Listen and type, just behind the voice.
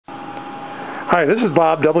Hi, this is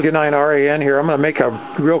Bob, W9RAN here. I'm going to make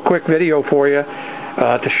a real quick video for you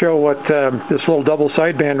to show what this little double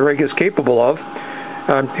sideband rig is capable of.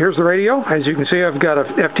 Here's the radio. As you can see, I've got a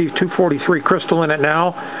FT243 crystal in it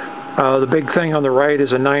now. The big thing on the right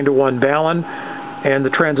is a 9-to-1 balun, and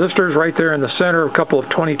the transistors right there in the center, a couple of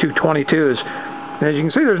 2222s. And as you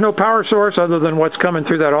can see, there's no power source other than what's coming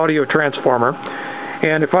through that audio transformer.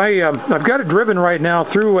 And if I've got it driven right now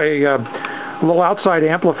through a little outside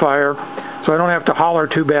amplifier, so I don't have to holler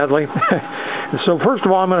too badly. So first of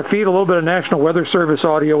all, I'm going to feed a little bit of National Weather Service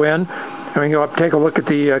audio in. I'm going to go up and take a look at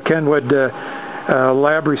the Kenwood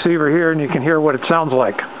lab receiver here, and you can hear what it sounds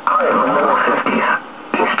like. East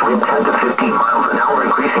wind 10 to 15 miles an hour,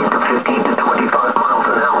 increasing to 15 to 25 miles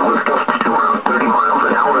an hour, with gusts to around 30 miles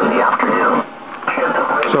an hour in the afternoon.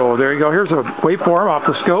 So there you go. Here's a waveform off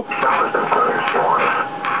the scope.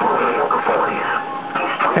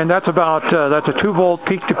 And that's about that's a 2-volt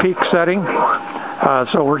peak-to-peak setting.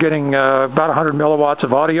 So we're getting about 100 milliwatts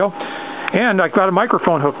of audio. And I've got a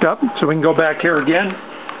microphone hooked up, so we can go back here again.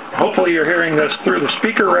 Hopefully you're hearing this through the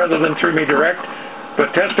speaker rather than through me direct.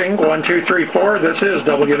 But testing, 1, 2, 3, 4. This is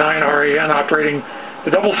W9RAN operating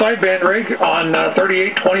the double sideband rig on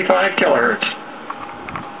 3825 kilohertz.